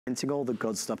printing, all the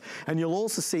good stuff. And you'll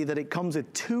also see that it comes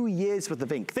with 2 years worth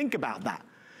of ink. Think about that.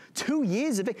 2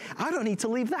 years of ink. I don't need to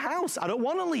leave the house. I don't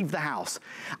want to leave the house.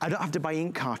 I don't have to buy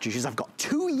ink cartridges. I've got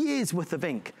 2 years worth of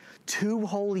ink. 2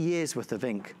 whole years worth of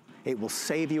ink. It will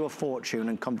save you a fortune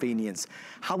and convenience.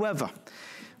 However,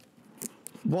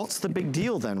 what's the big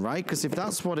deal then, right? Because if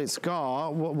that's what it's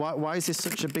got, why is this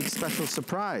such a big special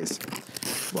surprise?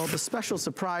 Well, the special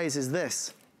surprise is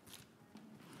this.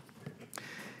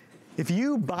 If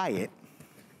you buy it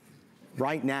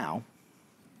right now,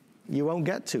 you won't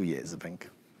get 2 years of ink.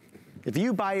 If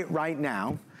you buy it right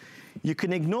now, you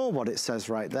can ignore what it says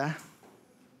right there.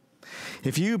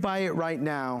 If you buy it right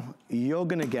now, you're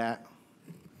gonna get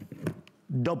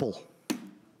double.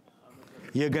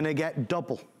 You're gonna get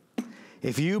double.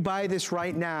 If you buy this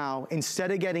right now,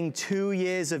 instead of getting 2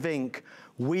 years of ink,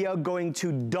 we are going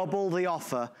to double the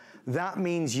offer. That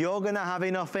means you're gonna have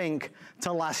enough ink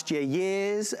to last you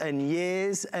years and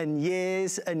years and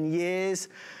years and years.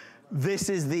 This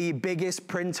is the biggest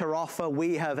printer offer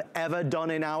we have ever done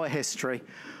in our history.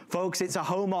 Folks, it's a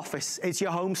home office, it's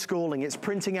your homeschooling, it's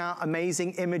printing out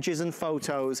amazing images and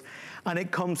photos, and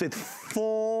it comes with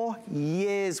 4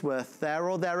 years worth, there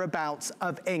or thereabouts,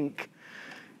 of ink.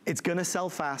 It's gonna sell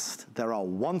fast. There are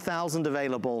 1,000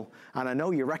 available, and I know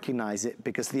you recognize it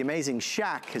because the amazing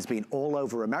Shaq has been all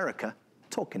over America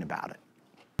talking about it.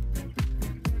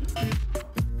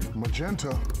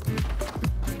 Magenta.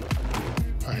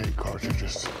 I hate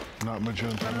cartridges. Not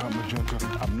magenta, not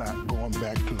magenta. I'm not going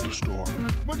back to the store.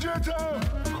 Magenta!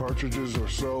 Cartridges are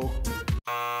so...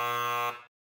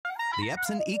 The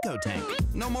Epson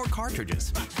EcoTank. No more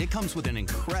cartridges. It comes with an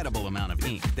incredible amount of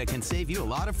ink that can save you a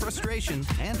lot of frustration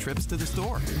and trips to the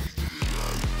store.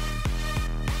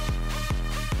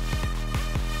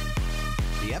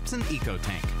 The Epson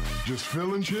EcoTank. Just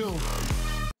fill and chill.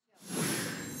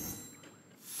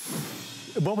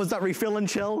 What was that, refill and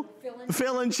chill?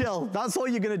 Fill and chill. That's all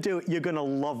you're gonna do. You're gonna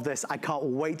love this. I can't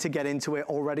wait to get into it.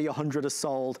 Already 100 are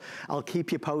sold. I'll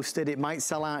keep you posted. It might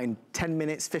sell out in 10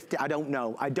 minutes, 50, I don't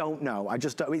know. I don't know. I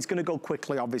just don't, it's gonna go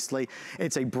quickly, obviously.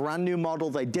 It's a brand new model.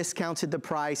 They discounted the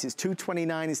price. It's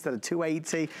 $229 instead of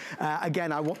 $280.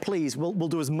 Again, please, we'll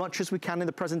do as much as we can in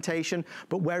the presentation,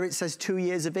 but where it says 2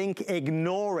 years of ink,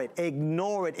 ignore it.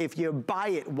 Ignore it. If you buy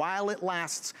it while it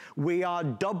lasts, we are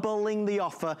doubling the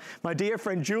offer. My dear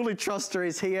friend Julie Truster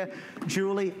is here.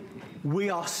 Julie, we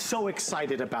are so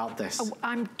excited about this. Oh,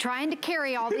 I'm trying to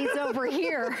carry all these over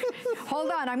here.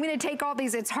 Hold on, I'm gonna take all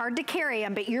these. It's hard to carry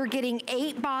them, but you're getting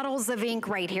 8 bottles of ink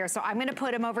right here. So I'm gonna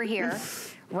put them over here.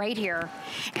 Right here.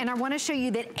 And I wanna show you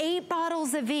that 8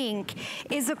 bottles of ink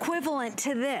is equivalent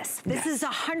to this. This is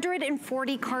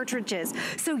 140 cartridges.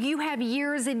 So you have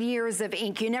years and years of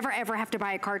ink. You never ever have to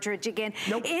buy a cartridge again.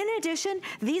 Nope. In addition,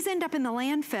 these end up in the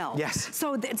landfill. Yes.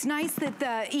 So it's nice that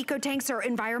the EcoTanks are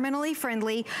environmentally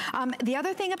friendly. The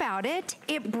other thing about it,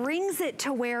 it brings it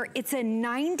to where it's a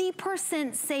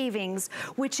 90% savings,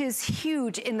 which is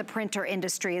huge in the printer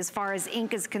industry as far as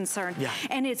ink is concerned. Yeah.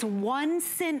 And it's 1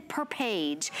 cent per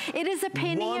page. It is a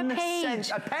penny a page. 1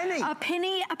 cent, a penny. A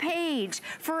penny a page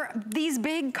for these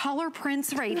big color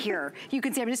prints right here. You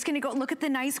can see, I'm just gonna go look at the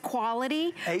nice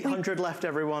quality. 800 left,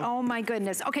 everyone. Oh my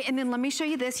goodness. Okay, and then let me show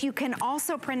you this. You can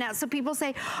also print out, so people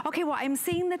say, okay, well, I'm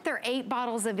seeing that they're 8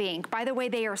 bottles of ink. By the way,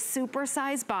 they are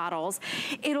super-sized bottles.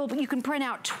 You can print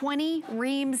out 20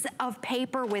 reams of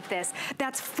paper with this.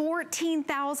 That's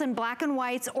 14,000 black and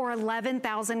whites or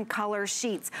 11,000 color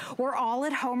sheets. We're all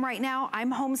at home right now.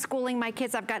 I'm homeschooling my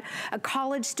kids. I've got a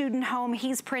college student home.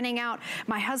 He's printing out.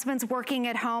 My husband's working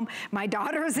at home. My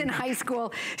daughter's in high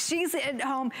school. She's at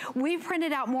home. We've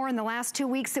printed out more in the last 2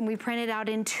 weeks than we printed out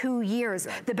in 2 years.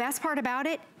 The best part about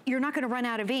it, you're not gonna run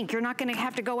out of ink. You're not gonna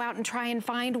have to go out and try and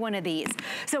find one of these.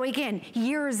 So again,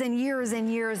 years and years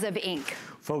and years of ink.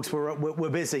 Folks, we're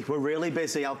busy. We're really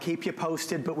busy. I'll keep you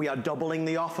posted, but we are doubling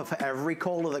the offer for every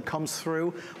caller that comes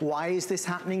through. Why is this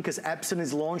happening? Because Epson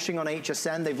is launching on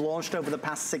HSN. They've launched over the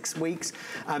past 6 weeks.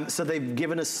 So they've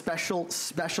given us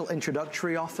special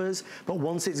introductory offers, but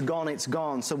once it's gone, it's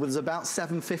gone. So there's about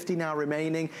 750 now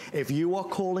remaining. If you are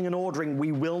calling and ordering,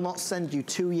 we will not send you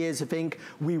 2 years of ink.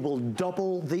 We will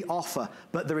double the offer,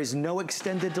 but there is no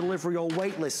extended delivery or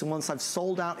wait list. And once I've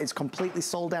sold out, it's completely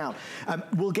sold out.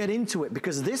 We'll get into it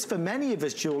because this, for many of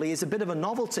us, Julie, is a bit of a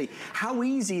novelty. How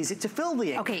easy is it to fill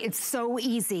the ink? Okay, it's so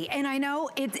easy. And I know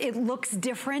it looks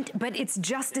different, but it's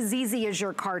just as easy as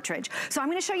your cartridge. So I'm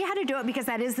gonna show you how to do it because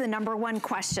that is the #1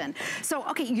 question. So,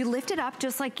 okay, you lift it up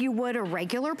just like you would a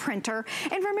regular printer.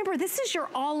 And remember, this is your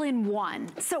all-in-one.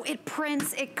 So it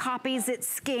prints, it copies, it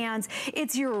scans.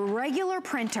 It's your regular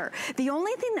printer. The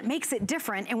only thing that makes it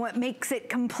different, and what makes it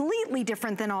completely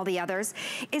different than all the others,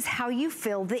 is how you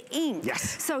fill the ink.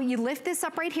 Yes. So you lift this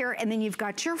up right here, and then you've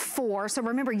got your 4. So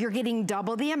remember, you're getting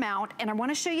double the amount, and I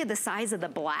wanna show you the size of the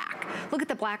black. Look at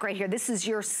the black right here. This is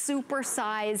your super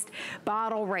sized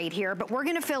bottle right here, but we're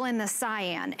gonna fill in the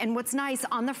cyan. And what's nice,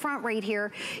 on the front right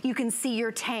here, you can see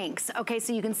your tanks, okay?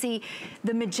 So you can see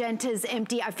the magenta's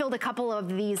empty. I filled a couple of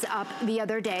these up the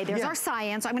other day. There's our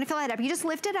cyan, so I'm gonna fill that up. You just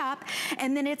lift it up,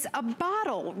 and then it's a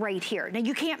bottle right here. Now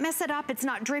you can't mess it up. It's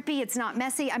not drippy, it's not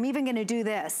messy. I'm even gonna do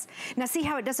this. Now see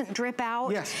how it doesn't drip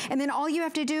out? Yes. And then all you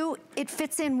have to do, it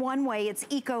fits in one way. It's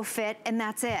EcoFit, and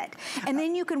that's it. And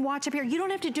then you can watch up here. You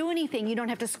don't have to do anything. You don't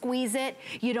have to squeeze it.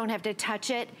 You don't have to touch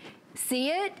it. See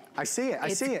it? I see it, I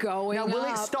see it. It's going now, will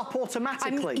up. it stop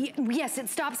automatically? Yes, it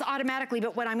stops automatically,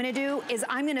 but what I'm gonna do is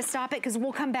I'm gonna stop it, because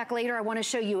we'll come back later. I wanna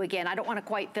show you again. I don't wanna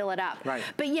quite fill it up. Right.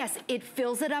 But yes, it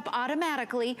fills it up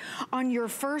automatically. On your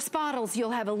first bottles,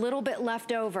 you'll have a little bit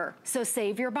left over. So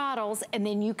save your bottles, and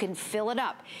then you can fill it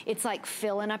up. It's like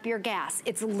filling up your gas.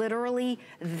 It's literally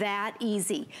that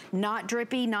easy. Not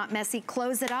drippy, not messy.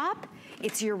 Close it up.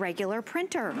 It's your regular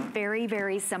printer. Very,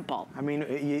 very simple. I mean,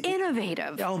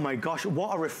 innovative. Oh my gosh,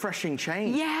 what a refreshing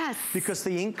change. Yes. Because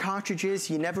the ink cartridges,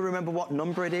 you never remember what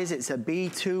number it is. It's a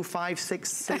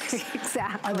B2566.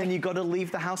 Exactly. And then you got to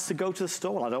leave the house to go to the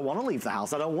store. I don't want to leave the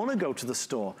house. I don't want to go to the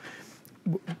store.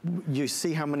 You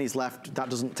see how many's left. That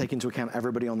doesn't take into account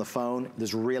everybody on the phone.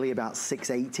 There's really about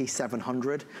 680,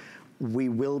 700. We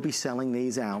will be selling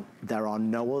these out. There are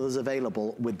no others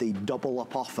available with the double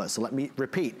up offer. So let me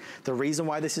repeat, the reason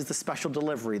why this is the special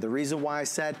delivery, the reason why I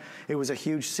said it was a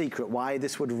huge secret, why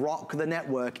this would rock the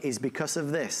network, is because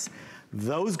of this.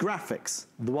 Those graphics,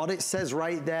 what it says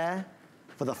right there,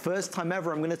 for the first time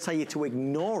ever, I'm gonna tell you to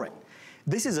ignore it.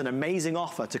 This is an amazing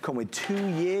offer to come with 2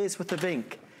 years worth of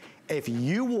ink. If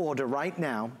you order right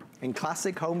now in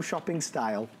classic home shopping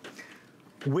style,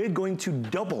 we're going to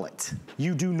double it.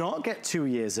 You do not get 2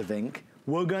 years of ink.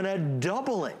 We're gonna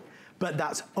double it. But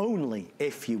that's only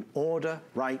if you order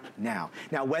right now.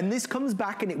 Now, when this comes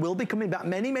back, and it will be coming back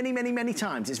many, many, many, many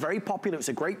times, it's very popular. It's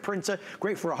a great printer,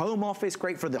 great for a home office,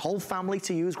 great for the whole family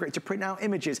to use, great to print out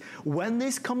images. When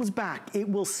this comes back, it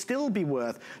will still be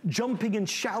worth jumping and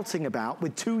shouting about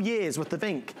with 2 years worth of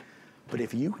ink. But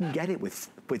if you can get it with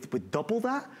double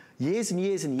that, years and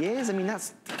years and years, I mean,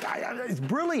 it's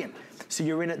brilliant. So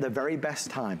you're in at the very best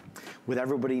time, with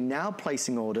everybody now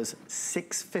placing orders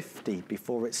 $650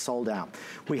 before it's sold out.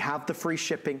 We have the free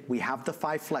shipping, we have the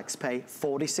 5 flex pay,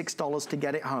 $46 to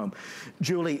get it home.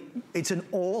 Julie, it's an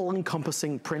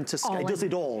all-encompassing printer. It does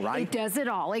it all, right? It does it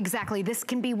all, exactly. This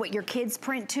can be what your kids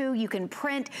print to. You can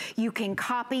print, you can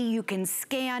copy, you can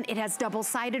scan. It has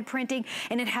double-sided printing,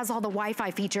 and it has all the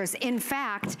Wi-Fi features. In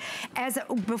fact,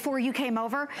 before you came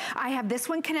over, I have this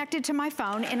one connected to my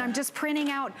phone, and I'm just printing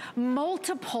out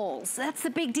multiples. That's the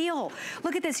big deal.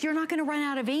 Look at this, you're not gonna run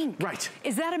out of ink. Right.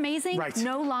 Is that amazing? Right.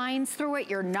 No lines through it,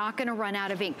 you're not gonna run out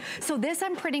of ink. So this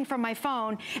I'm printing from my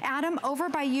phone. Adam, over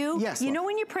by you, yes, you know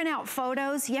when you print out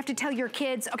photos, you have to tell your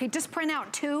kids, okay, just print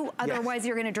out 2, otherwise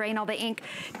you're gonna drain all the ink.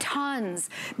 Tons.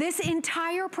 This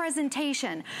entire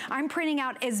presentation, I'm printing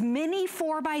out as many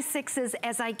 4x6s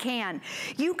as I can.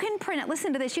 You can print it,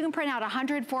 listen to this, you can print out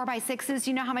 100 4x6s.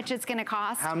 You know how much it's gonna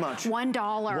cost? How much? $1.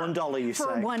 $1, you say?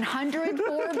 For 100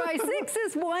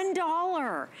 4x6s, $1.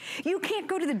 You can't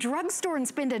go to the drugstore and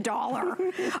spend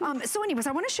 $1. So anyways,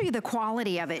 I wanna show you the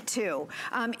quality of it too.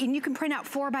 And you can print out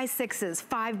 4x6s,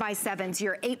 5x7s,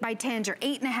 your 8x10s, your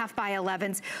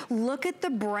 8.5x11s. Look at the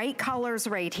bright colors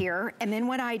right here. And then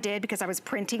what I did, because I was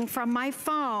printing from my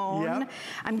phone,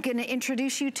 I'm gonna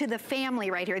introduce you to the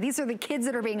family right here. These are the kids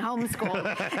that are being homeschooled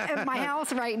at my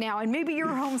house right now. And maybe you're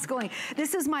homeschooling.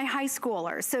 This is my high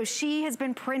schooler. So she has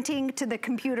been printing to the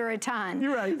computer a ton.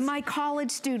 You're right. My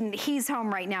college student, he's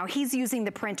home right now. He's using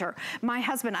the printer. My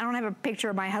husband, I don't have a picture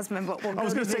of my husband, but we'll go I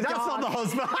was to gonna the say, that's dog. not the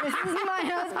husband. This is my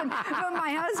husband. But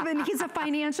my husband, he's a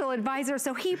financial advisor,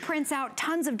 so he prints out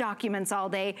tons of documents all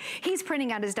day. He's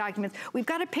printing out his documents. We've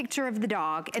got a picture of the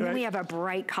dog, and then we have a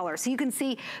bright color. So you can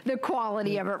see the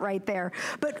quality of it right there.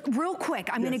 But real quick,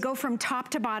 I'm gonna go from top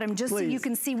to bottom just so you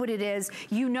can see what it is.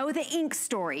 You know the ink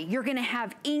story. You're gonna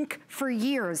have ink for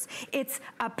years. It's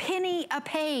a penny a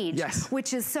page,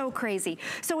 which is so crazy.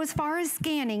 So as far as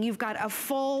scanning, you've got a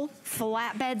full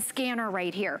flatbed scanner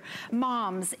right here.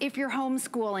 Moms, if you're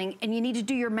homeschooling and you need to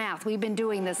do your math, we've been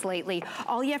doing this lately,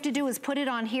 all you have to do is put it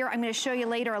on here. I'm gonna show you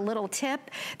later a little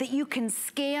tip that you can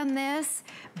scan this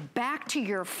back to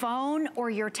your phone or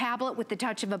your tablet with the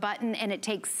touch of a button, and it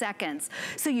takes seconds.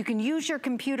 So you can use your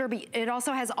computer, but it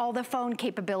also has all the phone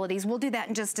capabilities. We'll do that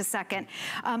in just a second.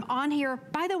 On here,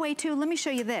 By the way, too, let me show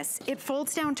you this. It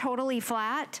folds down totally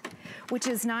flat, which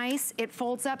is nice. It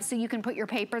folds up so you can put your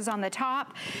papers on the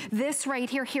top. This right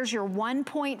here, here's your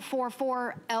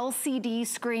 1.44 LCD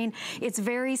screen. It's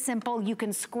very simple. You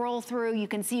can scroll through. You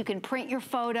can see, you can print your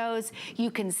photos.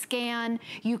 You can scan.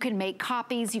 You can make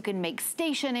copies. You can make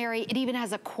stationery. It even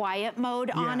has a quiet mode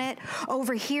on it.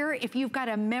 Over here, if you've got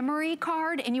a memory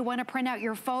card and you want to print out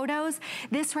your photos,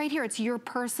 this right here, it's your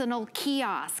personal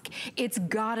kiosk. It's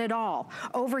got it all.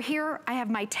 Over here, I have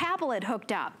my tablet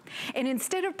hooked up. And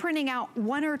instead of printing out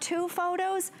 1 or 2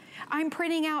 photos, I'm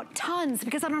printing out tons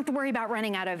because I don't have to worry about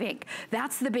running out of ink.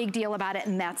 That's the big deal about it,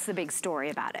 and that's the big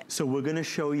story about it. So we're gonna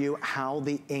show you how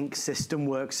the ink system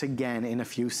works again in a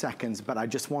few seconds, but I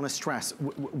just wanna stress,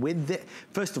 with the,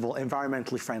 first of all,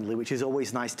 environmentally friendly, which is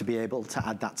always nice to be able to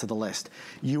add that to the list.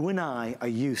 You and I are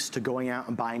used to going out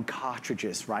and buying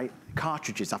cartridges, right?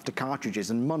 Cartridges after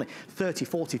cartridges and money, $30,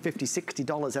 $40, $50,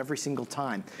 $60 every single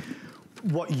time.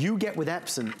 What you get with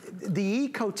Epson, the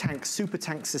EcoTank Super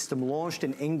Tank system launched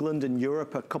in England and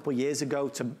Europe a couple years ago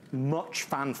to much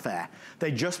fanfare.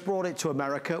 They just brought it to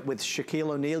America with Shaquille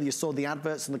O'Neal. You saw the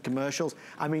adverts and the commercials.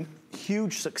 I mean,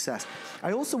 huge success.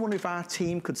 I also wonder if our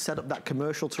team could set up that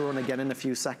commercial to run again in a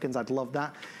few seconds. I'd love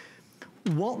that.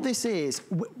 What this is,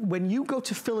 when you go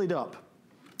to fill it up,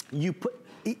 you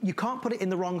can't put it in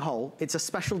the wrong hole. It's a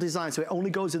special design, so it only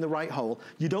goes in the right hole.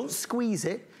 You don't squeeze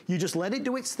it, you just let it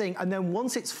do its thing, and then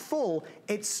once it's full,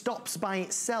 it stops by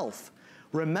itself.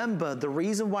 Remember, the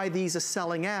reason why these are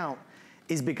selling out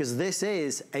is because this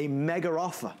is a mega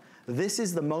offer. This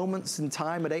is the moments in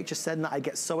time at HSN that I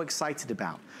get so excited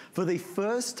about. For the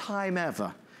first time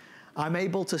ever, I'm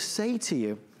able to say to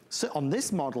you, so on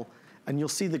this model, and you'll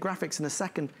see the graphics in a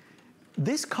second,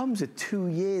 this comes with 2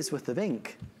 years worth of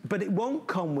ink, but it won't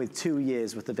come with 2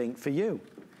 years worth of ink for you.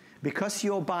 Because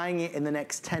you're buying it in the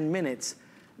next 10 minutes,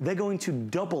 they're going to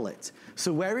double it.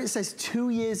 So where it says 2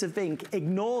 years of ink,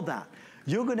 ignore that.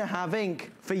 You're gonna have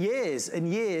ink for years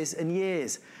and years and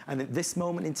years. And at this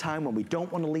moment in time when we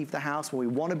don't wanna leave the house, when we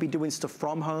wanna be doing stuff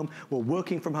from home, we're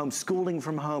working from home, schooling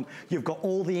from home, you've got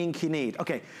all the ink you need.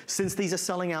 Okay, since these are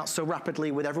selling out so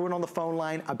rapidly with everyone on the phone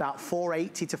line, about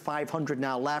 480 to 500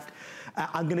 now left,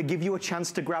 I'm gonna give you a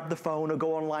chance to grab the phone or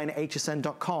go online at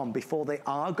hsn.com before they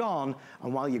are gone.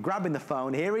 And while you're grabbing the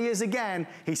phone, here he is again.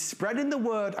 He's spreading the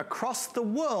word across the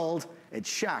world. It's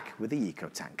Shaq with the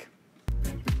EcoTank.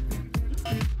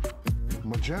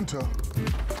 Magenta.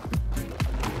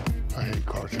 I hate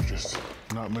cartridges.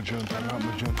 Not magenta, not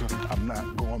magenta. I'm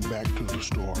not going back to the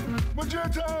store.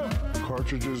 Magenta!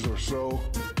 Cartridges are so...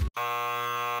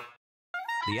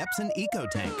 The Epson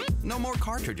EcoTank. No more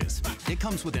cartridges. It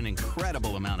comes with an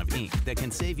incredible amount of ink that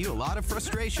can save you a lot of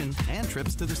frustration and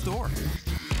trips to the store.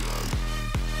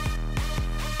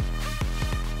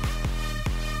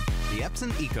 The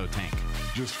Epson EcoTank.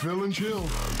 Just fill and chill.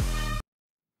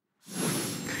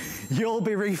 You'll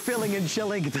be refilling and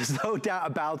chilling, there's no doubt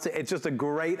about it. It's just a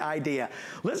great idea.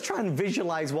 Let's try and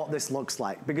visualize what this looks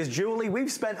like. Because Julie, we've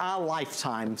spent our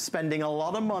lifetime spending a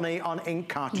lot of money on ink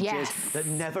cartridges that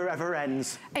never ever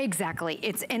ends. Exactly,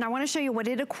 and I wanna show you what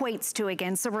it equates to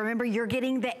again. So remember, you're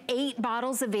getting the 8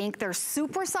 bottles of ink. They're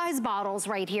super-sized bottles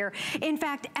right here. In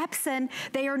fact, Epson,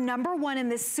 they are #1 in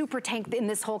this super tank in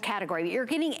this whole category. You're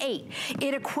getting 8.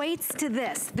 It equates to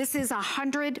this. This is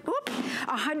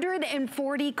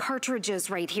 140 cartridges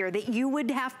right here that you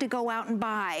would have to go out and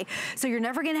buy. So you're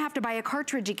never gonna have to buy a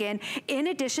cartridge again. In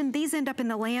addition, these end up in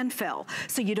the landfill.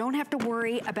 So you don't have to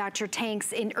worry about your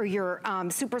tanks or your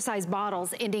supersized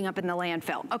bottles ending up in the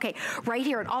landfill. Okay, right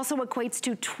here, it also equates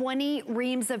to 20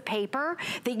 reams of paper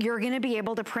that you're gonna be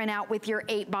able to print out with your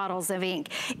 8 bottles of ink.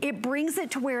 It brings it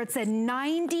to where it's a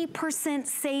 90%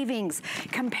 savings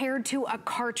compared to a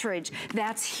cartridge.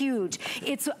 That's huge.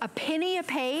 It's a penny a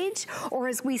page, or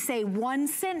as we say, 1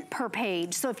 cent per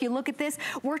page. So if you look at this,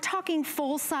 we're talking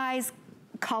full-size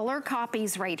color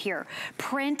copies right here.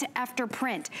 Print after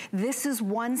print. This is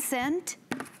 1 cent.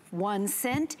 1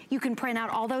 cent. You can print out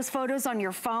all those photos on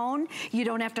your phone. You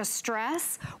don't have to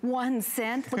stress. 1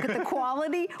 cent. Look at the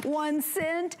quality. 1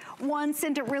 cent. 1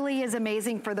 cent. It really is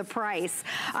amazing for the price.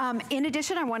 In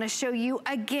addition, I want to show you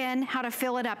again how to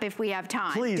fill it up if we have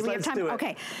time. Please, do we let's have time? do it.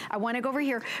 Okay. I want to go over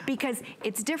here because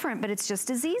it's different, but it's just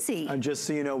as easy. And just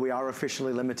so you know, we are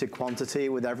officially limited quantity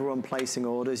with everyone placing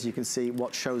orders. You can see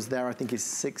what shows there, I think is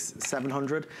 600,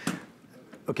 700.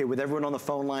 Okay, with everyone on the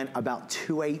phone line, about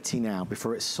 $280 now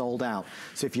before it's sold out.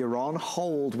 So if you're on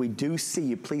hold, we do see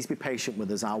you. Please be patient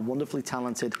with us. Our wonderfully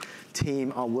talented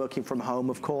team are working from home,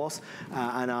 of course,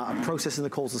 and are processing the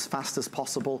calls as fast as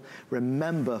possible.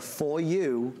 Remember, for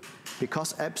you,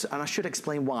 because Epson, and I should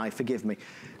explain why, forgive me,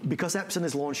 because Epson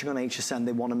is launching on HSN,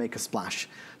 they want to make a splash.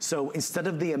 So instead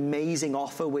of the amazing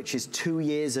offer, which is 2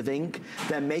 years of ink,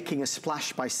 they're making a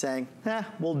splash by saying,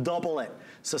 we'll double it.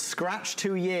 So scratch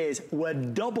 2 years, we're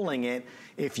doubling it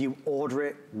if you order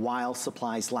it while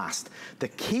supplies last. The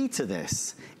key to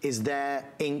this is their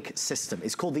ink system.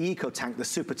 It's called the EcoTank, the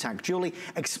super tank. Julie,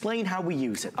 explain how we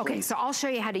use it, please. Okay, so I'll show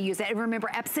you how to use it. And remember,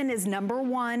 Epson is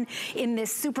 #1 in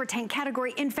this super tank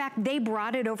category. In fact, they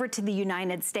brought it over to the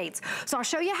United States. So I'll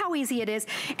show you how easy it is.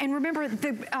 And remember,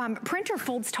 the printer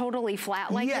folds totally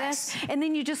flat like this. And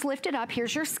then you just lift it up.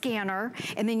 Here's your scanner.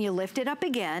 And then you lift it up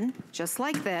again, just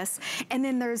like this. And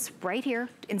then there's right here,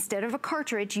 instead of a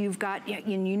cartridge, you've got,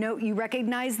 and you know, you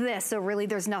recognize this. So really,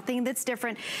 there's nothing that's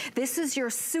different. This is your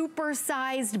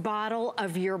super-sized bottle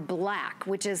of your black,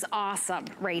 which is awesome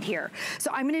right here.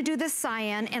 So I'm gonna do this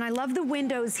cyan, and I love the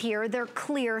windows here. They're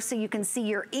clear, so you can see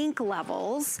your ink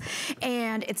levels.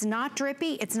 And it's not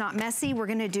drippy, it's not messy. We're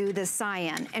gonna do the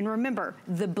cyan. And remember,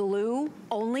 the blue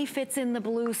only fits in the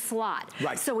blue slot.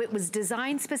 Right. So it was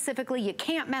designed specifically. You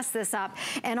can't mess this up.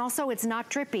 And also, it's not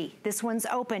drippy. This one's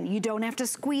open. You don't have to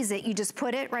squeeze it. You just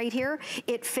put it right here.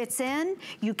 It fits in.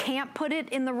 You can't put it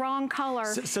in the wrong color.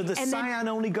 So the cyan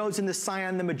only goes in the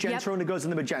cyan, the magenta only goes in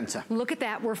the magenta. Look at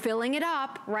that. We're filling it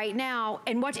up right now.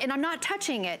 And watch, and I'm not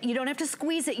touching it. You don't have to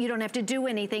squeeze it. You don't have to do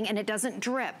anything, and it doesn't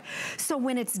drip. So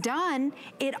when it's done,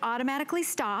 it automatically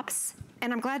stops.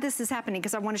 And I'm glad this is happening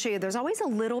because I want to show you there's always a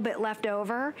little bit left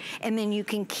over, and then you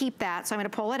can keep that. So I'm going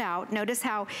to pull it out. Notice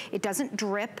how it doesn't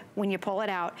drip when you pull it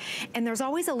out. And there's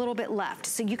always a little bit left.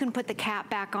 So you can put the cap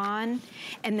back on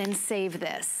and then save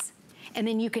this. And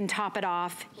then you can top it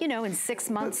off, you know, in 6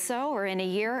 months or in a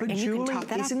year, and Julie, you can top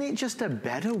that off. Isn't it just a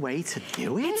better way to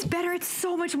do it? It's better. It's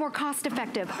so much more cost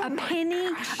effective. A penny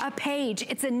a page.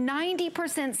 It's a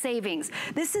 90% savings.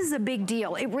 This is a big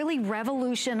deal. It really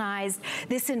revolutionized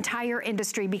this entire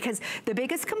industry because the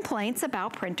biggest complaints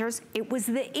about printers, it was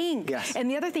the ink. Yes. And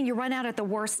the other thing, you run out at the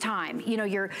worst time. You know,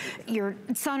 your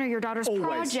son or your daughter's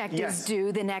project is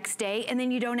due the next day, and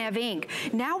then you don't have ink.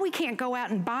 Now we can't go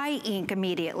out and buy ink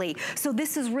immediately. So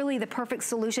this is really the perfect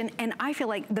solution, and I feel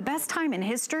like the best time in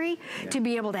history to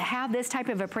be able to have this type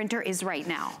of a printer is right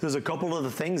now. There's a couple of the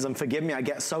things, and forgive me, I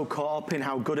get so caught up in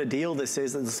how good a deal this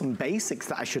is, and there's some basics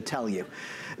that I should tell you.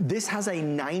 This has a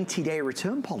 90-day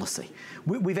return policy.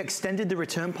 We've extended the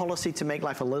return policy to make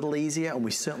life a little easier, and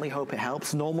we certainly hope it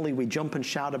helps. Normally, we jump and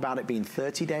shout about it being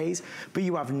 30 days, but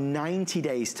you have 90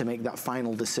 days to make that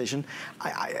final decision.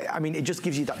 I mean, it just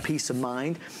gives you that peace of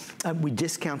mind. We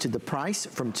discounted the price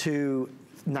from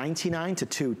 $299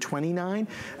 to $229.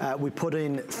 We put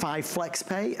in 5 flex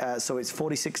pay, so it's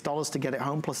 $46 to get it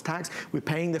home plus tax. We're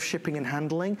paying the shipping and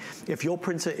handling. If your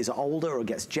printer is older or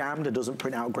gets jammed or doesn't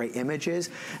print out great images,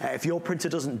 if your printer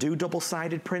doesn't do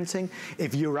double-sided printing,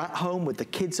 if you're at home with the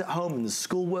kids at home and the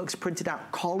schoolwork's printed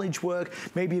out, college work,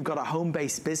 maybe you've got a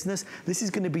home-based business, this is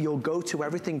going to be your go-to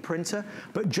everything printer.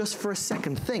 But just for a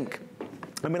second, think.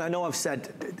 I mean, I know I've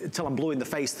said till I'm blue in the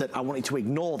face that I want you to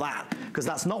ignore that, because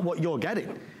that's not what you're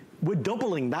getting. We're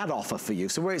doubling that offer for you.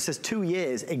 So where it says 2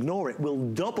 years, ignore it. We'll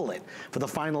double it for the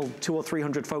final 200 or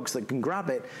 300 folks that can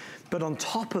grab it. But on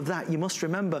top of that, you must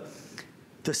remember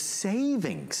the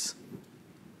savings.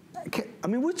 I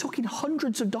mean, we're talking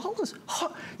hundreds of dollars.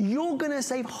 You're gonna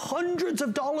save hundreds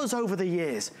of dollars over the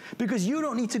years because you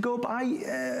don't need to go buy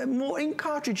more ink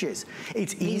cartridges.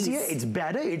 It's easier, it's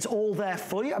better, it's all there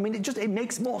for you. I mean, it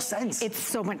makes more sense. It's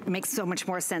so much, makes so much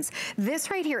more sense.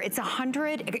 This right here, it's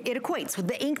 100, it equates with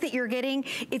the ink that you're getting.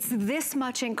 It's this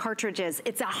much in cartridges.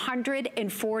 It's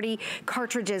 140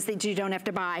 cartridges that you don't have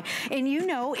to buy. And you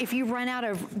know, if you run out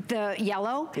of the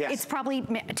yellow, it's probably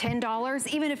 $10.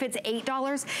 Even if it's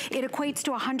 $8, it equates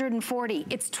to 140.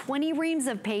 It's 20 reams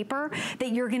of paper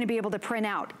that you're gonna be able to print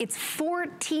out. It's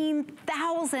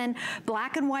 14,000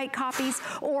 black and white copies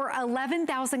or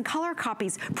 11,000 color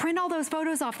copies. Print all those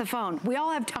photos off the phone. We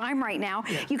all have time right now.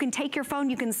 You can take your phone,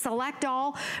 you can select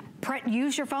all, print,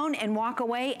 use your phone and walk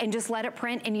away and just let it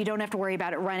print, and you don't have to worry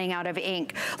about it running out of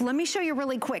ink. Let me show you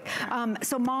really quick.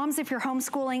 So moms, if you're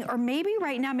homeschooling, or maybe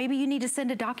right now, maybe you need to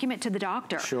send a document to the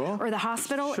doctor or the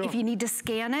hospital. If you need to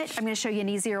scan it, I'm gonna show you an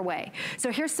easier your way.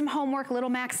 So here's some homework, little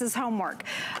Max's homework.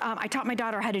 I taught my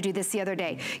daughter how to do this the other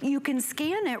day. You can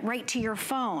scan it right to your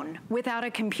phone without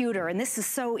a computer, and this is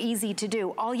so easy to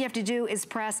do. All you have to do is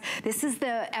press, this is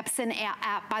the Epson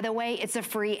app, by the way. It's a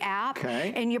free app.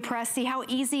 Okay. And you press, see how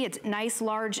easy? It's nice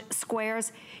large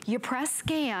squares. You press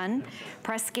scan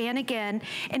again,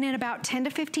 and in about 10 to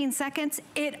 15 seconds,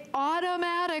 it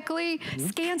automatically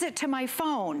scans it to my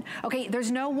phone. Okay,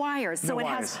 there's no wires. So it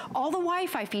has all the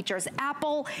Wi-Fi features,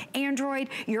 Apple, Android,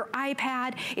 your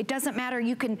iPad. It doesn't matter.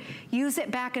 You can use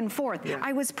it back and forth. Yeah.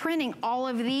 I was printing all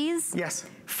of these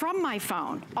from my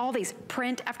phone. All these,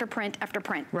 print after print after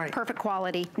print. Right. Perfect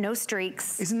quality, no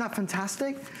streaks. Isn't that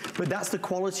fantastic? But that's the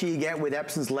quality you get with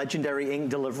Epson's legendary ink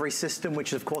delivery system,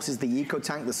 which of course is the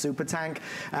EcoTank, the super tank.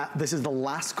 This is the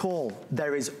last call.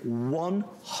 There is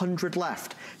 100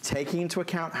 left. Taking into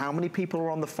account how many people are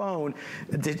on the phone,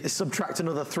 subtract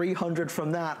another 300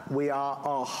 from that, we are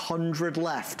 100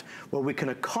 left where we can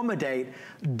accommodate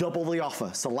double the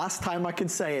offer. So last time I can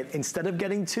say it, instead of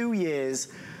getting 2 years,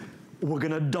 we're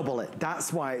gonna double it.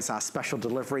 That's why it's our special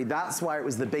delivery. That's why it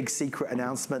was the big secret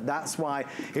announcement. That's why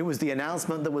it was the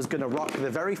announcement that was gonna rock the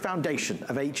very foundation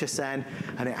of HSN,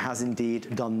 and it has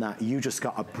indeed done that. You just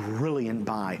got a brilliant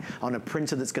buy on a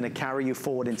printer that's gonna carry you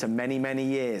forward into many, many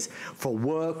years. For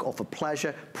work or for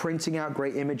pleasure, printing out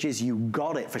great images, you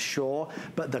got it for sure,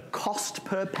 but the cost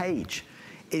per page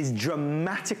is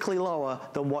dramatically lower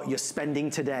than what you're spending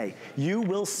today. You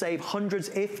will save hundreds,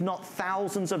 if not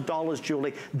thousands of dollars,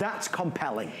 Julie. That's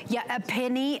compelling. Yeah, a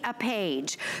penny a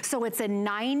page. So it's a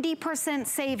 90%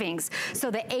 savings.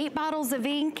 So the 8 bottles of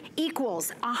ink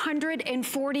equals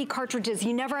 140 cartridges.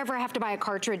 You never ever have to buy a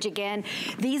cartridge again.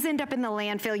 These end up in the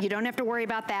landfill. You don't have to worry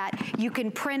about that. You can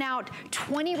print out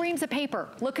 20 reams of paper.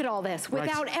 Look at all this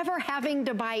without ever having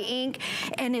to buy ink.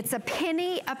 And it's a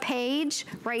penny a page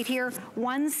right here.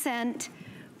 1 cent,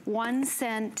 1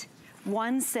 cent,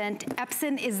 1 cent.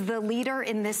 Epson is the leader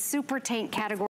in this super tank category.